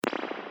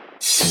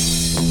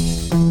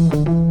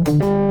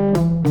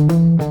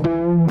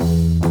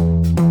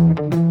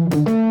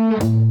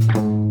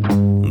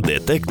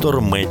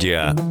Детектор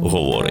медіа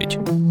говорить.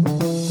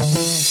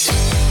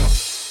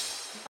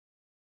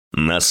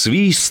 На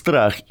свій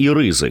страх і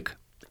ризик.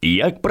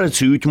 Як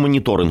працюють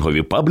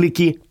моніторингові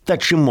пабліки та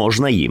чи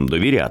можна їм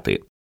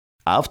довіряти?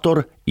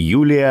 Автор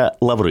Юлія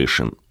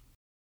Лавришин.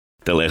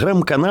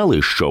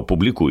 Телеграм-канали, що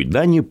публікують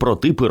дані про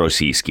типи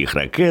російських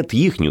ракет,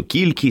 їхню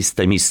кількість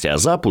та місця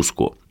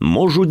запуску,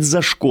 можуть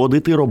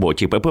зашкодити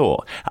роботі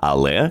ППО,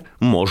 але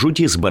можуть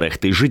і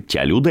зберегти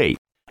життя людей.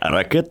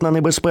 Ракетна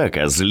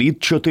небезпека, зліт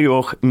 4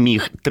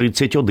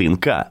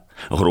 Міг-31К,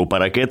 група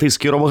ракет із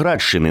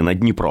Кіровоградщини на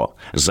Дніпро,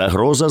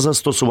 загроза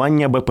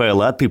застосування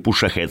БПЛА типу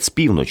 «Шахед» з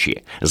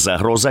півночі,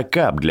 загроза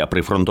КАП для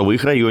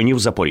прифронтових районів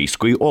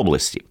Запорізької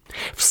області.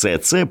 Все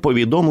це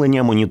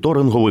повідомлення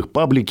моніторингових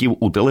пабліків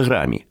у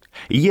Телеграмі.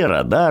 Є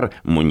радар,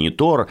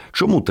 монітор,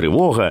 чому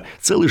тривога –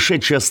 це лише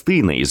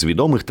частина із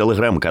відомих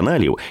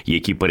телеграм-каналів,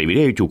 які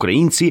перевіряють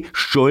українці,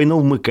 щойно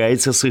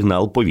вмикається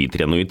сигнал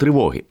повітряної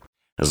тривоги.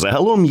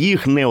 Загалом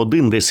їх не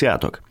один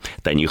десяток.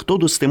 Та ніхто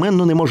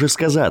достеменно не може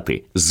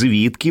сказати,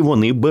 звідки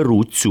вони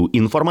беруть цю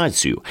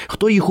інформацію,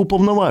 хто їх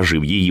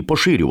уповноважив її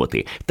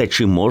поширювати, та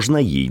чи можна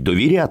їй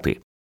довіряти.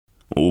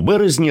 У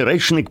березні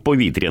речник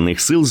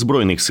Повітряних сил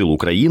Збройних сил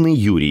України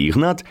Юрій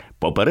Ігнат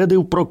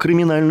попередив про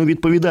кримінальну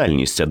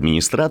відповідальність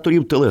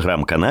адміністраторів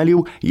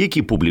телеграм-каналів,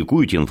 які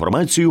публікують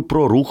інформацію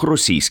про рух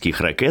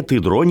російських ракет і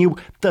дронів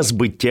та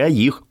збиття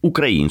їх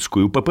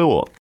українською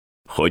ППО.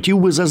 Хотів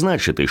би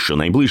зазначити, що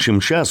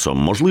найближчим часом,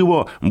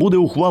 можливо, буде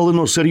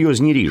ухвалено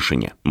серйозні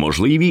рішення,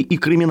 можливі і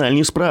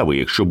кримінальні справи,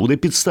 якщо буде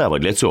підстава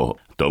для цього.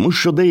 Тому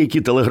що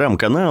деякі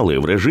телеграм-канали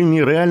в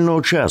режимі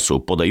реального часу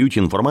подають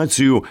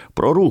інформацію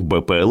про рух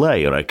БПЛА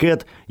і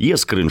ракет, є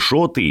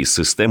скриншоти із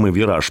системи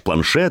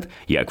 «Віраж-планшет»,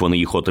 як вони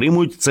їх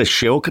отримують, це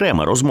ще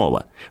окрема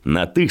розмова.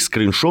 На тих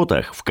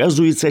скриншотах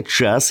вказується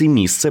час і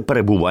місце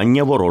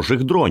перебування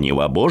ворожих дронів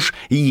або ж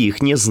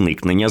їхнє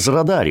зникнення з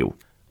радарів.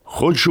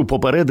 Хочу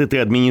попередити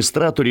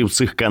адміністраторів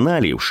цих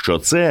каналів, що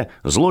це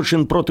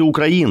злочин проти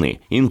України,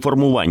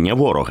 інформування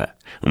ворога.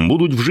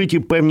 Будуть вжиті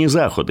певні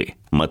заходи,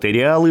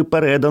 матеріали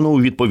передано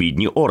у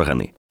відповідні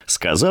органи.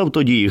 Сказав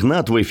тоді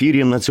Ігнат в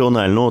ефірі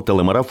національного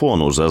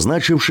телемарафону,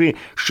 зазначивши,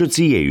 що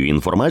цією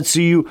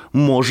інформацією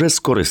може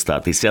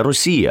скористатися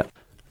Росія.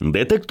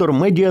 Детектор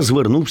медіа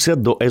звернувся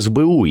до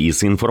СБУ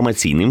із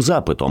інформаційним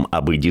запитом,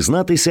 аби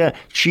дізнатися,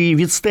 чи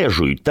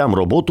відстежують там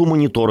роботу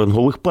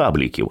моніторингових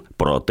пабліків.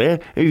 Проте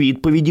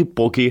відповіді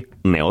поки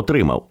не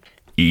отримав.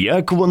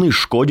 Як вони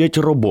шкодять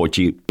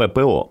роботі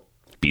ППО?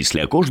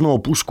 Після кожного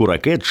пуску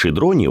ракет чи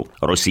дронів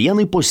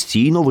росіяни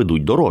постійно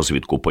ведуть до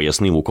розвідку,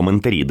 пояснив у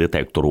коментарі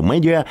детектору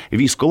медіа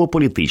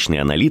військово-політичний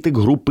аналітик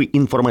групи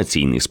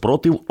 «Інформаційний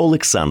спротив»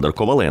 Олександр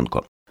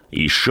Коваленко.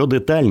 І що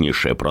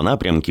детальніше про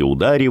напрямки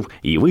ударів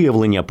і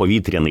виявлення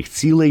повітряних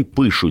цілей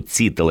пишуть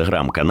ці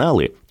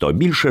телеграм-канали, то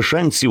більше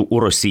шансів у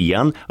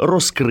росіян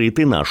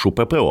розкрити нашу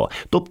ППО,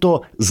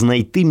 тобто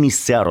знайти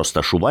місця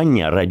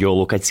розташування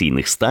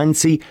радіолокаційних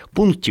станцій,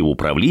 пунктів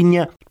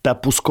управління та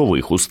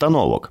пускових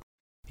установок.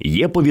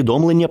 Є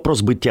повідомлення про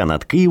збиття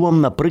над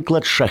Києвом,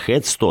 наприклад,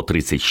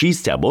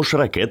 «Шахед-136» або ж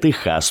ракети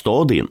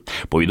Х-101.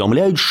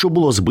 Повідомляють, що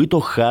було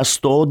збито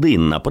Х-101,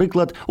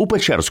 наприклад, у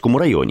Печерському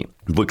районі.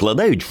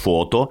 Викладають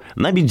фото,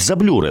 навіть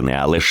заблюрене,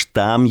 але ж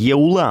там є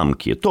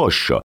уламки,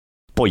 тощо.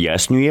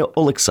 Пояснює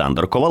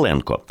Олександр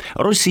Коваленко.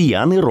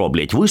 Росіяни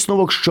роблять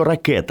висновок, що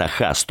ракета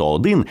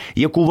Х-101,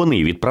 яку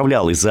вони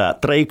відправляли за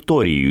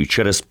траєкторією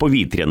через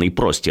повітряний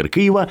простір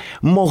Києва,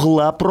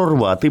 могла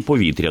прорвати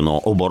повітряну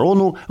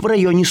оборону в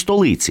районі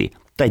столиці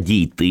та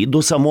дійти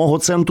до самого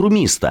центру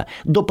міста,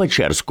 до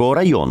Печерського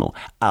району,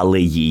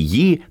 але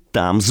її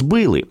там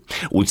збили.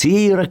 У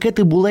цієї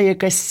ракети була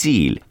якась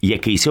ціль,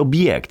 якийсь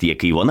об'єкт,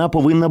 який вона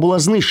повинна була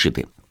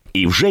знищити.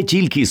 І вже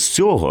тільки з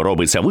цього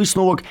робиться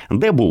висновок,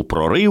 де був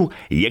прорив,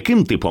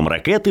 яким типом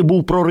ракети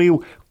був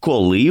прорив,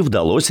 коли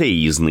вдалося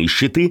її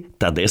знищити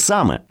та де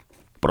саме.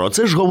 Про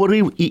це ж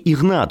говорив і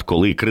Ігнат,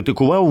 коли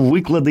критикував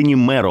викладені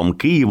мером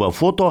Києва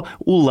фото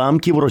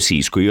уламків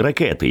російської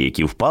ракети,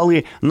 які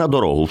впали на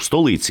дорогу в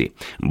столиці.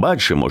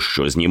 Бачимо,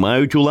 що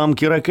знімають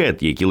уламки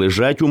ракет, які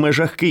лежать у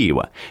межах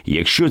Києва.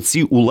 Якщо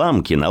ці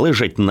уламки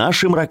належать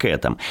нашим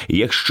ракетам,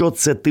 якщо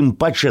це тим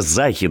паче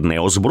західне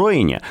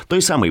озброєння,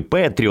 той самий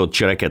Петріот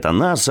чи ракета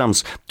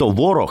Насамс, то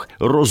ворог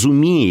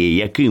розуміє,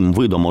 яким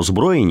видом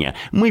озброєння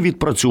ми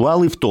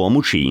відпрацювали в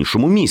тому чи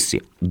іншому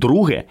місці.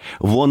 Друге,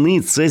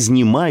 вони це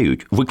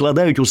знімають,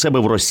 викладають у себе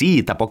в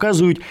Росії та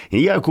показують,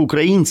 як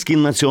українські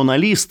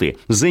націоналісти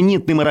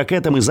зенітними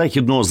ракетами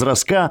західного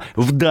зразка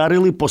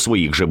вдарили по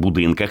своїх же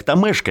будинках та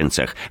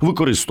мешканцях,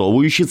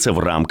 використовуючи це в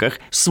рамках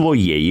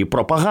своєї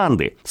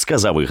пропаганди,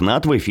 сказав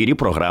Ігнат в ефірі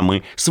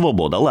програми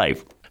 «Свобода Лайв».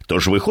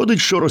 Тож виходить,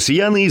 що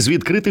росіяни із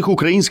відкритих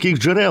українських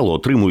джерел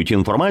отримують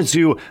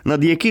інформацію,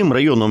 над яким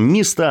районом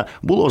міста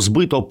було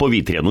збито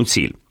повітряну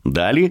ціль.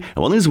 Далі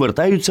вони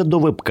звертаються до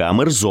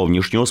веб-камер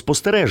зовнішнього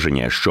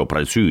спостереження, що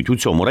працюють у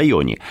цьому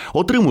районі,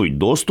 отримують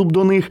доступ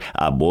до них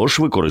або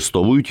ж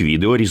використовують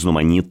відео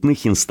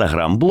різноманітних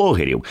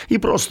інстаграм-блогерів і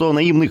просто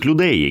наївних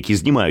людей, які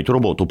знімають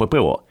роботу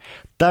ППО.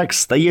 Так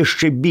стає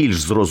ще більш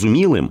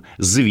зрозумілим,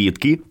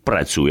 звідки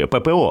працює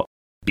ППО.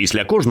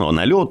 Після кожного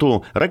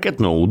нальоту,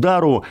 ракетного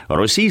удару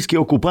російські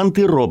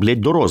окупанти роблять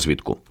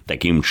дорозвідку.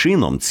 Таким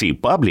чином, ці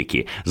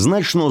пабліки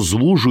значно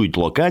звужують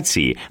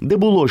локації, де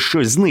було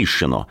щось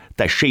знищено,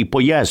 та ще й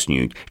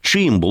пояснюють,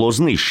 чим було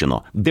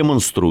знищено,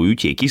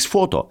 демонструють якісь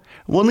фото.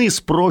 Вони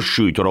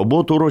спрощують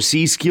роботу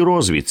російській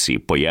розвідці,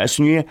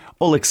 пояснює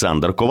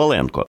Олександр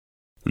Коваленко.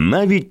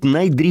 Навіть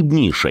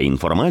найдрібніша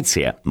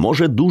інформація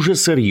може дуже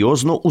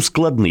серйозно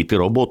ускладнити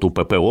роботу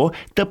ППО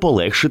та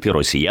полегшити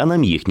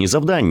росіянам їхні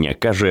завдання,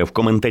 каже в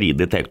коментарі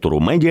детектору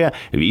медіа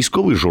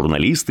військовий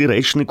журналіст і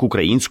речник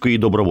Української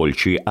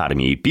добровольчої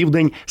армії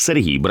 «Південь»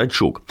 Сергій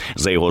Братчук.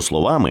 За його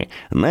словами,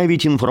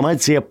 навіть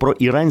інформація про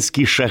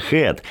іранський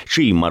шахед,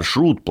 чий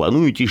маршрут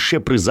планують іще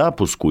при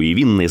запуску і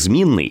він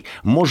незмінний,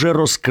 може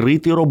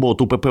розкрити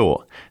роботу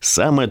ППО.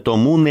 Саме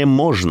тому не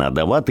можна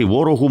давати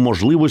ворогу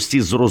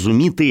можливості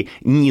зрозуміти,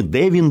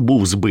 ніде він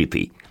був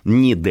збитий,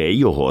 ніде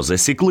його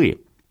засікли.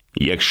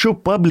 Якщо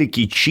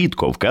пабліки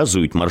чітко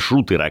вказують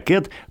маршрути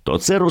ракет, то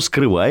це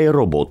розкриває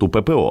роботу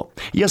ППО.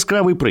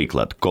 Яскравий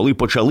приклад, коли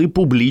почали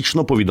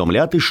публічно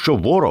повідомляти, що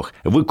ворог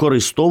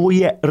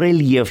використовує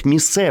рельєф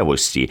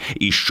місцевості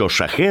і що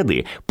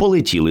шахеди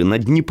полетіли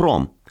над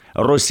Дніпром.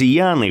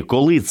 Росіяни,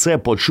 коли це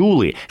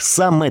почули,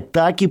 саме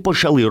так і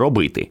почали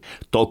робити.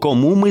 То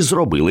кому ми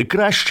зробили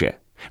краще?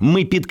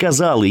 Ми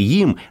підказали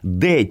їм,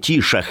 де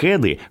ті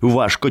шахеди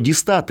важко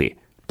дістати,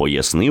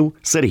 пояснив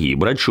Сергій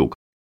Братчук.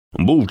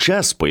 Був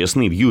час,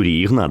 пояснив Юрій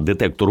Ігнат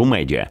детектору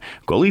медіа,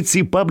 коли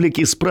ці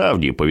пабліки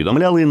справді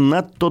повідомляли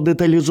надто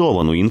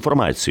деталізовану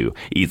інформацію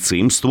і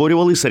цим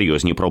створювали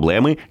серйозні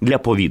проблеми для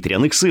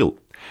повітряних сил.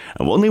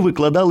 Вони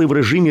викладали в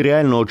режимі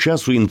реального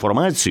часу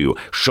інформацію,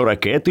 що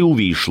ракети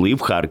увійшли в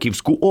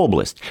Харківську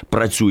область,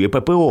 працює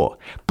ППО.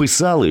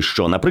 Писали,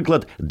 що,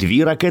 наприклад,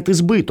 2 ракети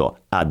збито,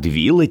 а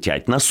 2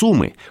 летять на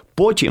Суми.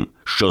 Потім,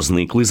 що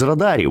зникли з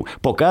радарів,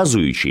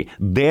 показуючи,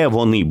 де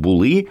вони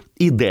були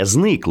і де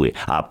зникли.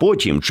 А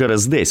потім,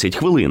 через 10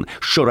 хвилин,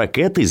 що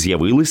ракети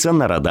з'явилися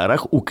на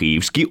радарах у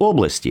Київській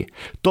області.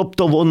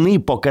 Тобто вони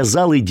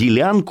показали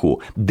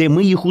ділянку, де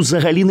ми їх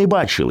взагалі не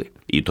бачили.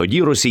 І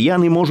тоді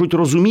росіяни можуть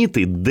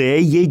розуміти,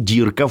 де є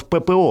дірка в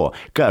ППО,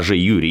 каже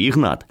Юрій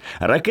Ігнат.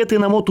 Ракети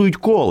намотують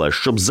кола,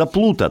 щоб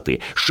заплутати,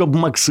 щоб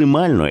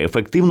максимально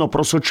ефективно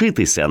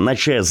просочитися,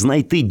 наче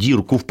знайти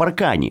дірку в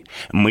паркані.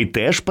 Ми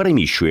теж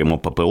переміщуємо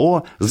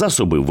ППО,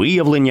 засоби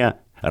виявлення.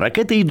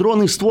 Ракети і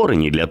дрони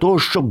створені для того,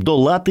 щоб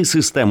долати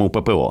систему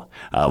ППО.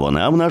 А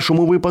вона в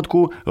нашому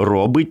випадку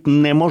робить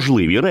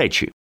неможливі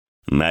речі.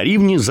 На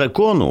рівні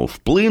закону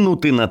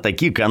вплинути на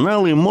такі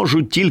канали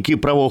можуть тільки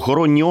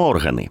правоохоронні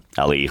органи.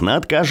 Але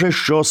Ігнат каже,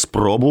 що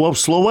спробував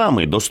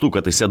словами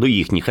достукатися до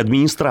їхніх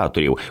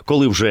адміністраторів,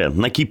 коли вже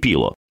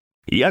накипіло.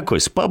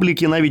 Якось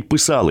пабліки навіть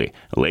писали: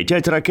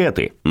 «Летять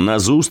ракети,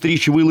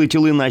 назустріч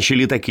вилетіли наші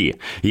літаки».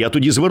 Я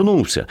тоді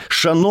звернувся: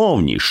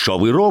 «Шановні, що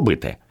ви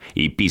робите?»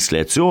 І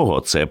після цього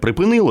це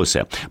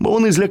припинилося, бо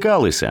вони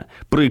злякалися.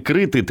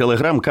 Прикрити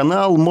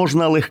телеграм-канал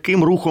можна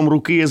легким рухом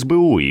руки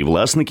СБУ, і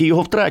власники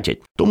його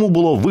втратять. Тому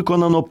було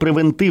виконано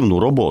превентивну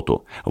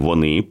роботу.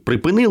 Вони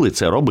припинили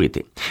це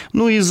робити.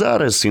 Ну і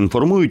зараз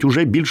інформують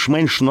уже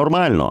більш-менш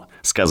нормально,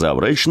 сказав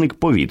речник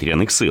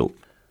повітряних сил.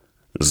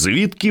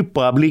 Звідки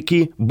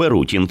пабліки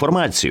беруть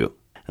інформацію?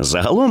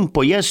 Загалом,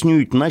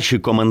 пояснюють наші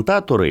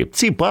коментатори,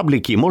 ці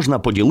пабліки можна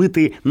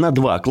поділити на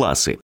 2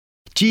 класи.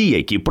 Ті,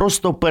 які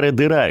просто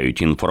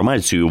передирають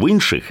інформацію в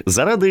інших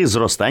заради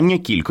зростання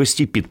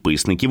кількості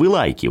підписників і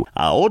лайків,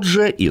 а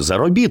отже і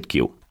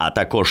заробітків. А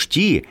також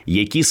ті,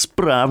 які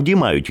справді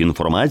мають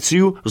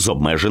інформацію з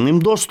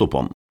обмеженим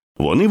доступом.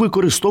 Вони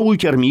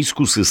використовують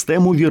армійську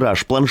систему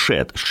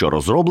 «Віраж-планшет», що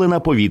розроблена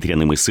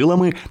повітряними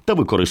силами та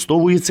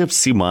використовується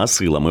всіма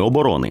силами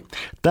оборони.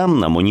 Там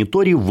на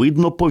моніторі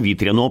видно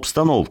повітряну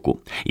обстановку.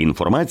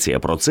 Інформація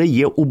про це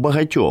є у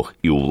багатьох,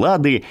 і у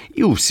влади,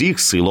 і у всіх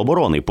сил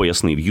оборони,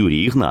 пояснив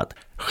Юрій Ігнат.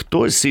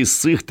 Хтось із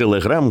цих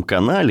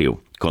телеграм-каналів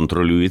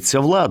контролюється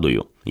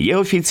владою. Є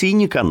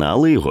офіційні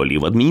канали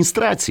голів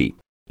адміністрацій.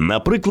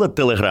 Наприклад,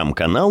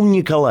 телеграм-канал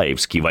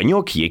 «Ніколаївський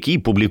Ваньок», який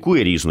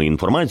публікує різну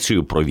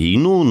інформацію про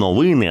війну,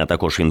 новини, а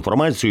також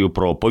інформацію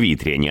про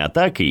повітряні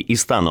атаки і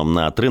станом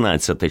на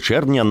 13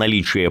 червня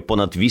налічує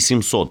понад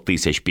 800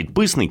 тисяч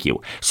підписників,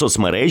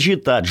 соцмережі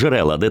та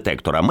джерела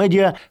детектора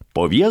медіа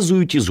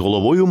пов'язують із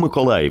головою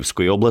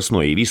Миколаївської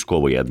обласної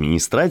військової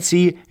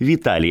адміністрації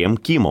Віталієм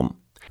Кімом.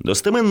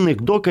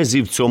 Достеменних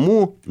доказів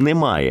цьому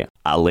немає,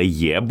 Але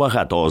є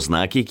багато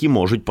ознак, які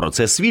можуть про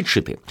це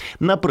свідчити.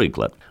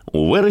 Наприклад,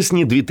 у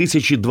вересні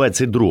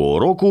 2022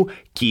 року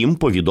Кім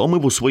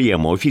повідомив у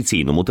своєму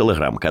офіційному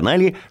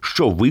телеграм-каналі,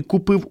 що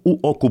викупив у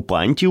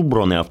окупантів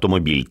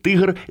бронеавтомобіль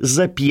 «Тигр»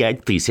 за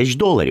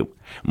 $5000.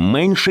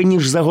 Менше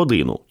ніж за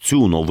годину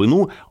цю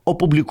новину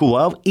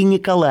опублікував і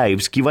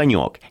ніколаївський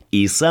Ваньок.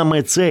 І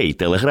саме цей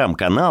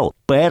телеграм-канал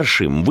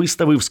першим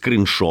виставив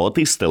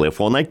скріншоти з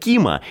телефона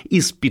Кіма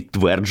із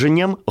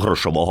підтвердженням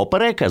грошового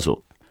переказу.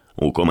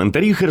 У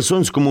коментарі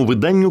херсонському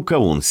виданню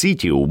 «Кавун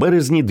Сіті» у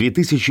березні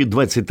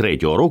 2023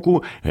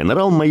 року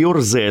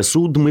генерал-майор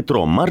ЗСУ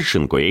Дмитро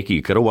Марченко,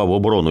 який керував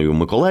обороною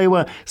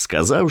Миколаєва,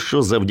 сказав,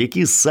 що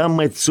завдяки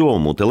саме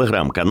цьому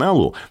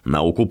телеграм-каналу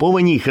на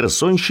окупованій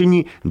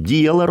Херсонщині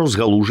діяла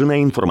розгалужена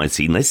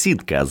інформаційна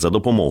сітка, за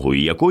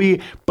допомогою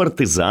якої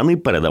партизани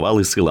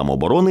передавали силам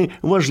оборони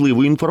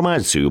важливу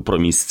інформацію про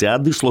місця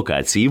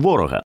дислокації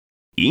ворога.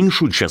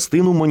 Іншу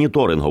частину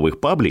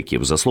моніторингових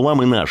пабліків, за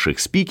словами наших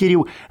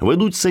спікерів,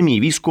 ведуть самі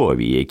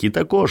військові, які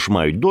також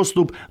мають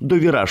доступ до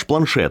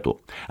віраж-планшету.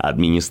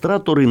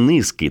 Адміністратори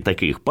низки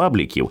таких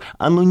пабліків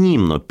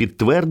анонімно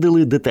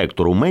підтвердили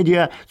детектору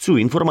медіа цю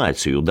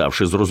інформацію,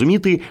 давши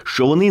зрозуміти,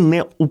 що вони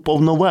не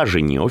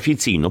уповноважені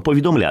офіційно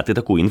повідомляти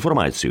таку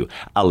інформацію,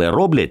 але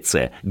роблять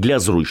це для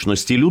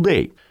зручності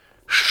людей.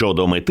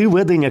 Щодо мети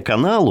ведення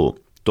каналу,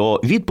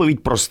 то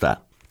відповідь проста.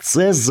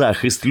 Це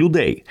захист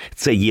людей.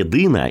 Це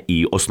єдина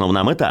і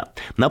основна мета.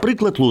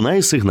 Наприклад,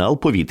 лунає сигнал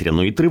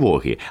повітряної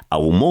тривоги, а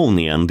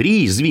умовний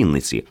Андрій з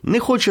Вінниці не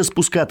хоче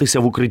спускатися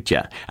в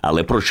укриття.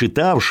 Але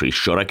прочитавши,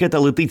 що ракета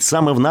летить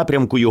саме в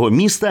напрямку його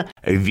міста,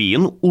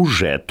 він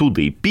уже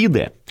туди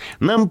піде.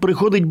 Нам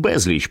приходить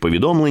безліч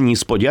повідомлень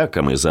із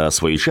подяками за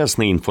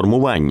своєчасне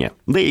інформування.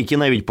 Деякі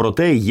навіть про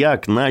те,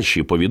 як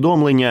наші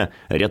повідомлення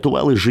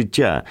рятували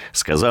життя,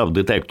 сказав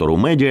детектору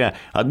медіа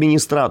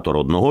адміністратор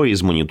одного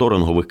із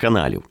моніторингових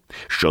каналів.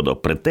 Щодо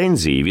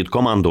претензій від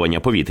командування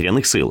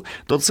повітряних сил,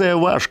 то це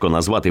важко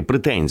назвати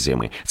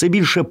претензіями. Це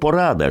більше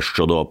порада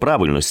щодо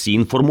правильності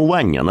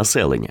інформування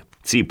населення.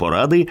 Ці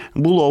поради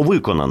було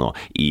виконано,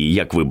 і,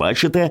 як ви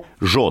бачите,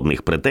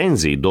 жодних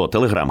претензій до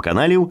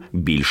телеграм-каналів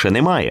більше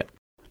немає.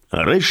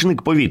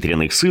 Речник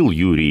повітряних сил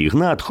Юрій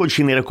Ігнат, хоч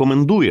і не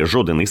рекомендує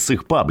жоден із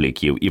цих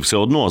пабліків і все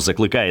одно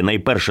закликає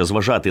найперше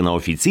зважати на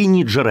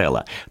офіційні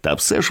джерела, та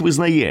все ж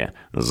визнає,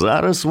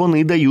 зараз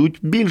вони дають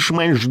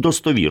більш-менш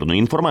достовірну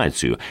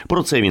інформацію.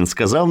 Про це він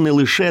сказав не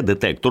лише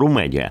детектору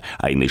медіа,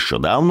 а й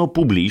нещодавно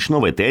публічно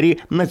в етері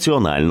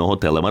національного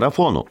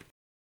телемарафону.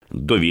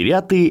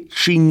 Довіряти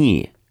чи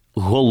ні?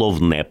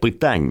 Головне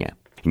питання.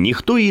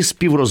 Ніхто із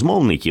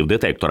співрозмовників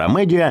детектора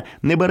медіа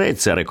не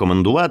береться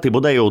рекомендувати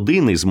бодай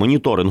один із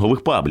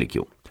моніторингових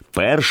пабліків.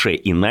 Перше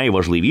і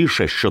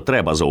найважливіше, що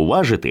треба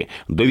зауважити,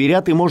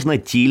 довіряти можна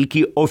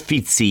тільки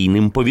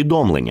офіційним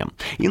повідомленням.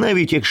 І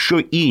навіть якщо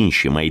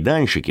інші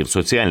майданчики в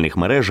соціальних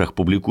мережах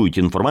публікують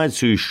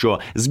інформацію, що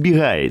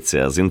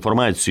збігається з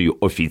інформацією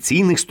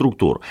офіційних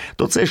структур,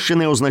 то це ще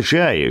не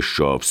означає,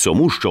 що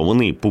всьому, що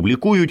вони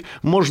публікують,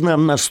 можна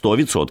на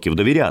 100%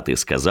 довіряти,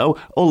 сказав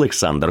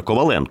Олександр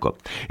Коваленко.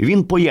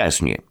 Він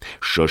пояснює,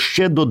 що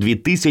ще до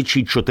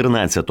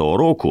 2014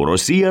 року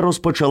Росія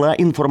розпочала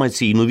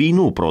інформаційну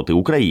війну проти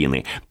України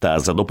та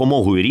за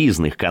допомогою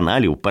різних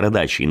каналів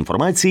передачі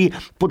інформації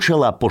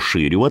почала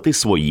поширювати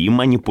свої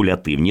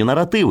маніпулятивні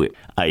наративи,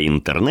 а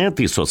інтернет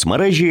і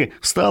соцмережі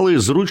стали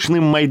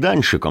зручним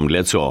майданчиком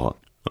для цього.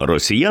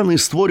 Росіяни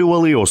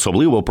створювали,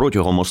 особливо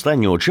протягом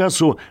останнього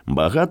часу,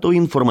 багато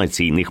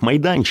інформаційних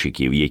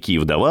майданчиків, які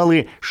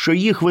вдавали, що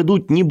їх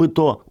ведуть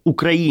нібито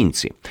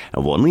українці.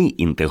 Вони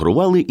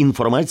інтегрували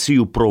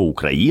інформацію про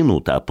Україну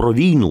та про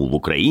війну в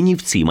Україні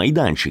в ці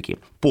майданчики.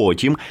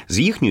 Потім з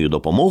їхньою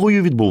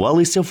допомогою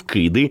відбувалися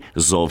вкиди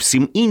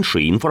зовсім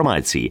іншої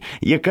інформації,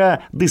 яка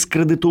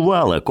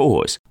дискредитувала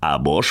когось.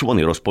 Або ж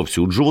вони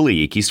розповсюджували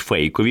якісь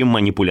фейкові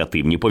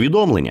маніпулятивні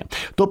повідомлення.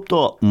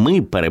 Тобто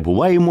ми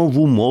перебуваємо в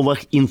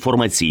умовах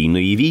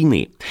інформаційної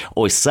війни.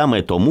 Ось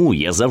саме тому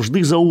я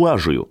завжди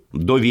зауважую,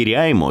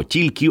 довіряємо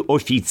тільки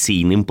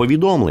офіційним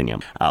повідомленням.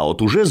 А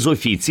от уже з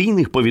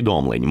офіційних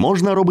повідомлень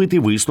можна робити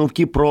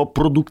висновки про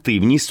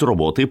продуктивність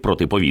роботи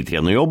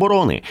протиповітряної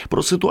оборони,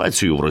 про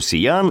ситуацію в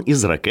росіян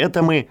із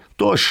ракетами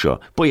тощо,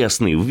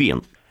 пояснив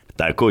він.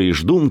 Такої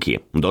ж думки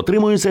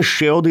дотримується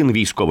ще один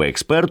військовий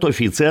експерт,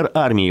 офіцер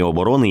армії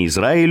оборони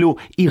Ізраїлю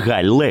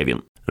Ігаль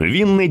Левін.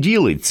 Він не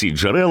ділить ці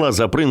джерела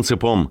за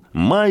принципом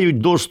 «мають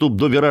доступ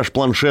до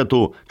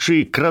віраж-планшету»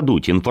 чи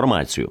 «крадуть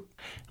інформацію».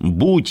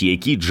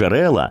 Будь-які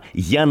джерела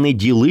я не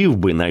ділив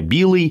би на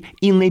білий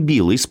і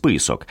небілий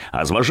список,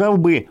 а зважав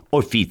би,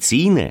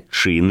 офіційне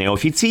чи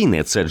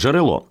неофіційне це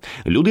джерело.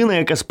 Людина,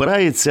 яка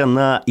спирається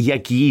на,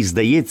 як їй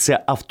здається,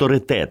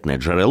 авторитетне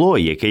джерело,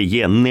 яке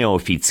є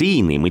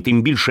неофіційним і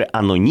тим більше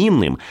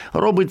анонімним,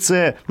 робить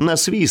це на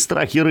свій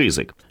страх і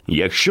ризик.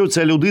 Якщо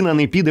ця людина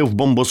не піде в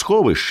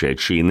бомбосховище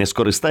чи не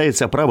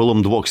скористається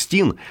правилом двох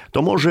стін,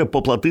 то може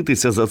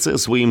поплатитися за це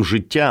своїм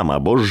життям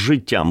або ж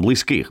життям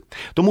близьких.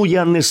 Тому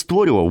я не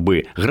створював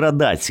би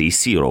градацій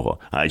сірого,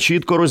 а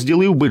чітко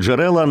розділив би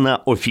джерела на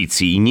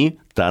офіційні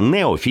та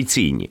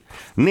неофіційні.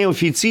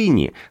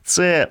 Неофіційні –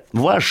 це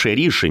ваше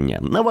рішення,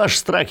 на ваш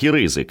страх і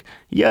ризик.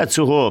 Я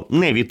цього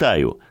не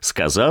вітаю,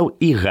 сказав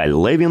Ігаль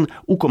Левін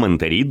у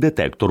коментарі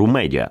детектору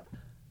медіа.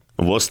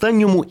 В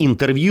останньому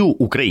інтерв'ю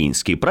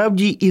 «Українській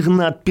правді»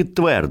 Ігнат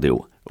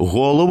підтвердив,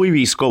 голови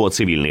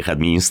військово-цивільних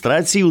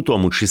адміністрацій, у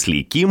тому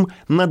числі КІМ,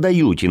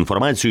 надають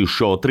інформацію,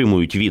 що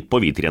отримують від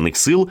повітряних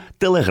сил,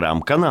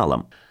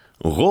 телеграм-каналам.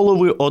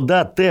 Голови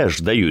ОДА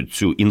теж дають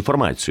цю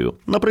інформацію.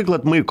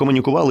 Наприклад, ми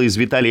комунікували з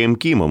Віталієм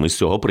Кімом із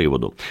цього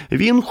приводу.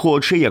 Він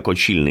хоче, як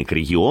очільник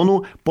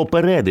регіону,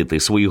 попередити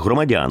своїх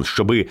громадян,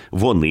 щоби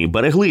вони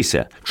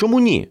береглися. Чому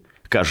ні?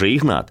 Каже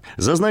Ігнат,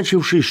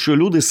 зазначивши, що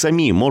люди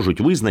самі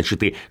можуть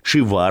визначити,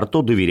 чи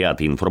варто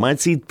довіряти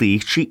інформації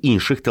тих чи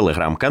інших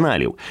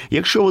телеграм-каналів.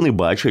 Якщо вони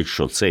бачать,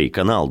 що цей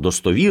канал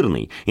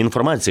достовірний,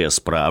 інформація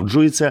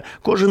справджується,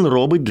 кожен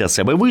робить для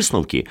себе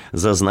висновки,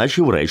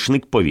 зазначив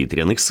речник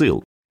повітряних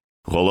сил.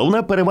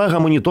 Головна перевага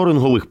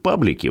моніторингових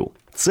пабліків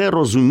 – це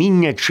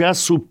розуміння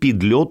часу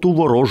підльоту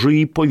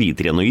ворожої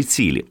повітряної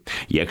цілі.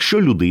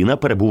 Якщо людина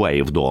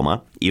перебуває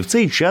вдома і в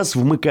цей час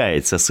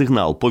вмикається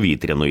сигнал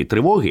повітряної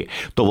тривоги,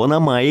 то вона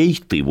має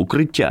йти в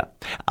укриття.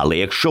 Але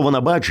якщо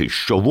вона бачить,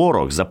 що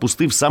ворог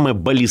запустив саме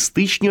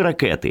балістичні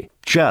ракети,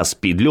 час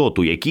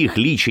підльоту яких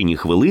лічені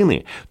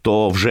хвилини,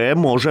 то вже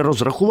може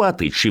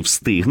розрахувати, чи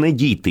встигне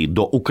дійти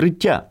до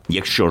укриття.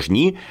 Якщо ж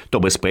ні, то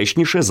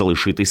безпечніше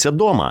залишитися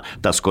дома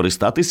та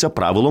скористатися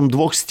правилом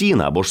двох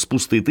стін або ж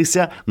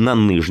спуститися на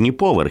нижні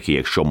поверхи,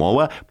 якщо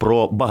мова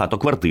про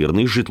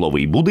багатоквартирний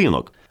житловий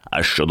будинок.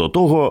 А щодо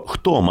того,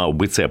 хто мав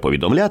би це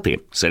повідомляти,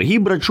 Сергій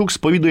Брачук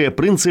сповідує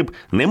принцип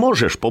 «не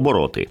можеш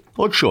побороти –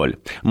 очоль»,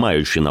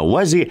 маючи на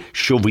увазі,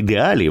 що в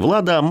ідеалі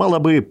влада мала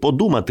би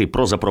подумати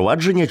про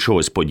запровадження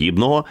чогось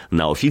подібного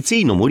на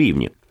офіційному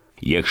рівні.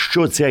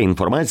 Якщо ця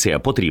інформація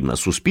потрібна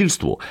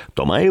суспільству,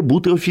 то має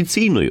бути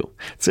офіційною.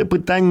 Це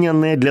питання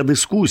не для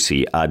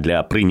дискусій, а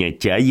для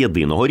прийняття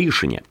єдиного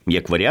рішення.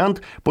 Як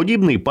варіант,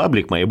 подібний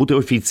паблік має бути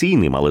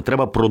офіційним, але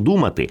треба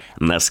продумати,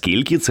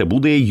 наскільки це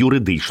буде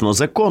юридично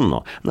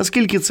законно,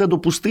 наскільки це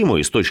допустимо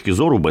із точки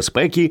зору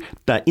безпеки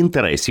та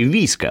інтересів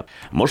війська.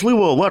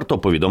 Можливо, варто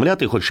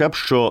повідомляти хоча б,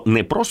 що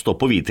не просто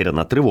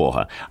повітряна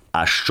тривога,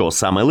 а що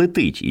саме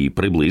летить і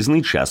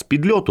приблизний час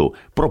підльоту,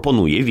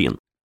 пропонує він.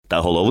 Та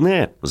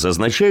головне,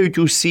 зазначають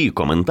усі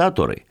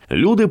коментатори,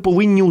 люди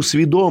повинні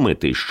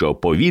усвідомити, що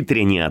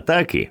повітряні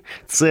атаки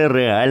 – це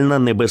реальна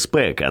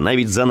небезпека,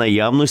 навіть за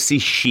наявності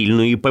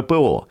щільної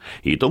ППО.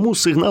 І тому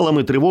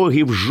сигналами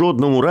тривоги в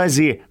жодному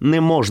разі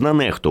не можна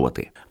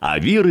нехтувати. А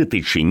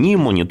вірити чи ні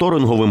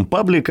моніторинговим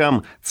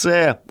паблікам –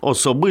 це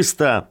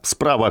особиста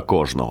справа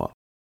кожного.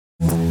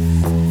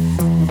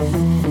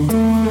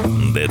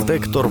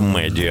 Детектор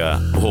медіа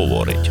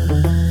говорить.